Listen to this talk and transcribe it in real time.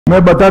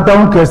मैं बताता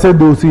हूं कैसे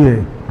दोषी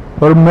है,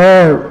 और मैं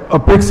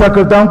अपेक्षा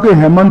करता हूं कि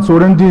हेमंत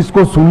सोरेन जी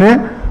इसको सुने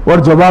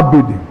और जवाब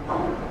भी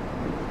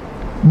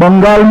दें।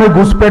 बंगाल में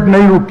घुसपैठ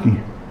नहीं रुकी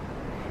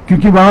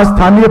क्योंकि वहां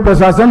स्थानीय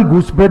प्रशासन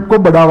घुसपैठ को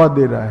बढ़ावा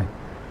दे रहा है।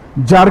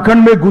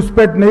 झारखंड में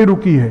घुसपैठ नहीं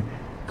रुकी है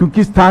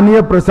क्योंकि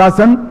स्थानीय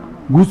प्रशासन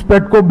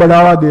घुसपैठ को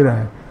बढ़ावा दे रहा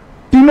है।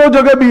 तीनों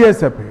जगह भी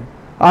एसएफ है,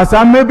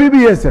 आसाम में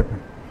भी एसएफ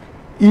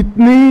है।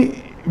 इतनी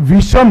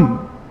विषम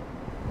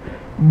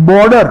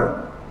बॉर्डर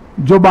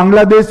जो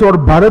बांग्लादेश और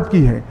भारत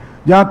की है,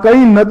 जहां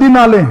कई नदी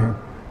नाले हैं,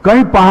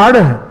 कहीं पहाड़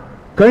है,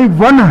 कहीं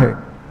वन है,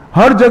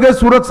 हर जगह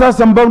सुरक्षा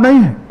संभव नहीं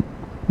है।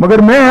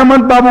 मगर मैं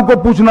हेमंत बाबू को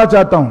पूछना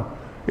चाहता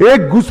हूं,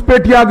 एक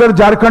घुसपैठिया अगर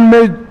झारखंड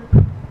में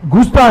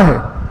घुसता है,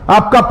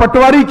 आपका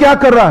पटवारी क्या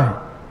कर रहा है?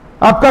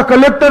 आपका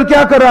कलेक्टर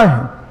क्या कर रहा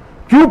है?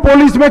 क्यों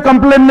पुलिस में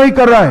कंप्लेन नहीं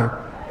कर रहा है?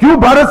 क्यों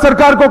भारत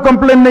सरकार को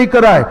कंप्लेन नहीं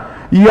कर रहा है?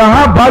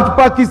 यहां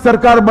भाजपा की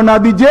सरकार बना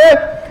दीजिए,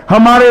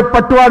 हमारे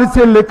पटवारी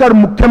से लेकर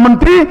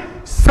मुख्यमंत्री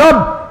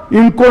सब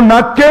इनको न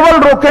केवल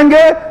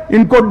रोकेंगे,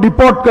 इनको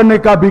डिपोर्ट करने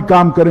का भी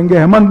काम करेंगे।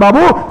 हेमंत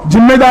बाबू,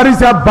 जिम्मेदारी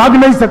से आप भाग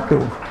नहीं सकते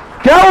हो।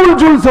 क्या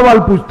उलझुल सवाल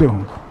पूछते हो?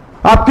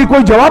 आपकी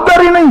कोई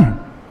जवाबदारी नहीं है।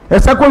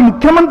 ऐसा कोई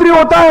मुख्यमंत्री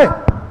होता है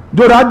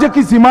जो राज्य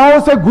की सीमाओं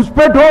से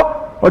घुसपैठ हो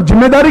और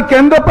जिम्मेदारी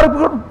केंद्र पर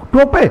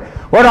थोपे?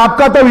 और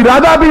आपका तो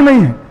इरादा भी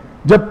नहीं है।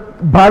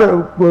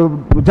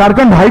 जब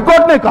झारखंड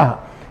हाईकोर्ट ने कहा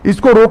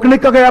इसको रोकने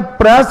का क्या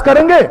प्रयास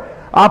करेंगे,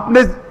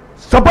 आपने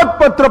शपथ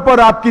पत्र पर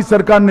आपकी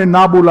सरकार ने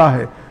ना बोला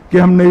है कि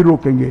हम नहीं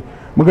रोकेंगे।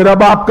 मगर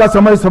अब आपका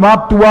समय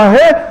समाप्त हुआ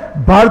है,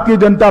 भारतीय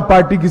जनता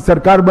पार्टी की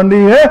सरकार बन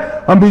रही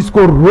है, हम इसको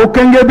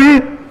रोकेंगे भी,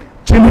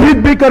 चिन्हित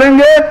भी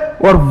करेंगे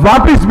और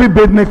वापस भी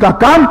भेजने का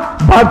काम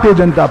भारतीय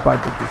जनता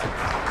पार्टी की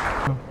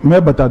सरकार।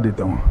 मैं बता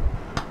देता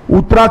हूं,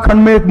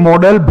 उत्तराखंड में एक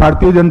मॉडल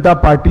भारतीय जनता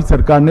पार्टी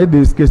सरकार ने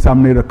देश के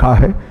सामने रखा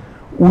है।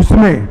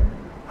 उसमें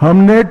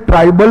हमने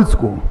ट्राइबल्स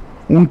को,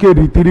 उनके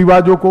रीति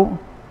रिवाजों को,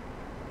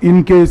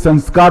 इनके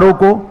संस्कारों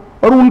को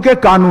और उनके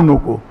कानूनों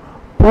को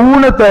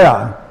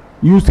पूर्णतया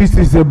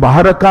यूसीसी से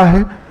बाहर रखा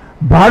है।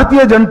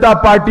 भारतीय जनता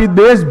पार्टी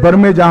देश भर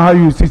में जहां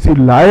यूसीसी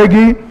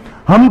लाएगी,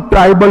 हम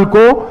ट्राइबल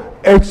को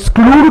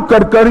एक्सक्लूड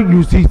कर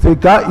यूसीसी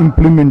का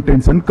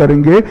इंप्लीमेंटेशन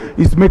करेंगे,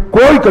 इसमें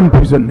कोई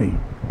कंफ्यूजन नहीं।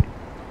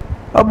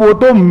 अब वो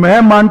तो मैं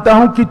मानता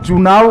हूं कि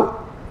चुनाव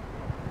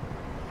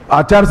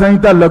आचार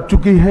संहिता लग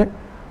चुकी है,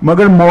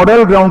 मगर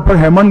मॉडल ग्राउंड पर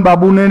हेमंत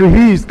बाबू ने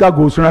ही इसका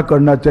घोषणा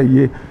करना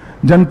चाहिए।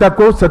 जनता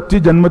को सच्ची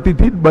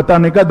जन्मतिथि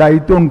बताने का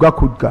दायित्व उनका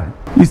खुद का है।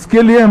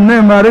 इसके लिए हमने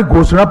हमारे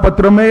घोषणा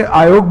पत्र में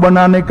आयोग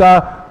बनाने का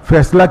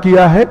फैसला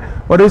किया है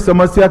और इस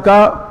समस्या का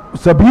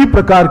सभी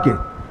प्रकार के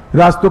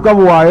रास्तों का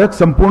वो आयोग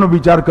संपूर्ण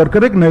विचार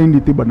कर एक नई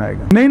नीति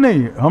बनाएगा।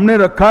 नहीं, हमने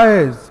रखा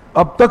है।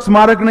 अब तक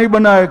स्मारक नहीं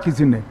बनाया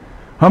किसी ने,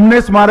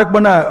 हमने स्मारक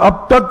बनाया।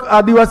 अब तक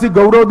आदिवासी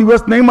गौरव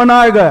दिवस नहीं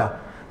मनाया गया,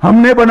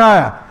 हमने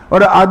बनाया।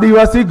 और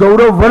आदिवासी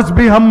गौरव वर्ष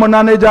भी हम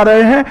मनाने जा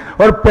रहे हैं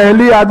और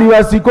पहली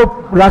आदिवासी को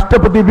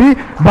राष्ट्रपति भी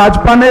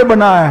भाजपा ने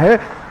बनाया है।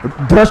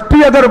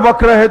 दृष्टि अगर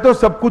वक्र है तो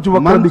सब कुछ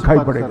वक्र दिखाई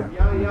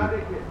पड़ेगा।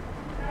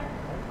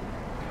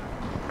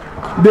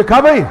 देखा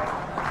भाई,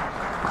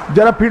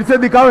 जरा फिर से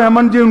दिखाओ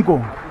हेमंत जी, उनको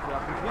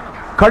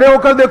खड़े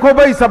होकर देखो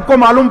भाई, सबको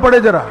मालूम पड़े।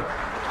 जरा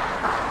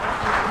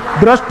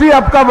दृष्टि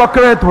आपका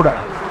वक्र है थोड़ा।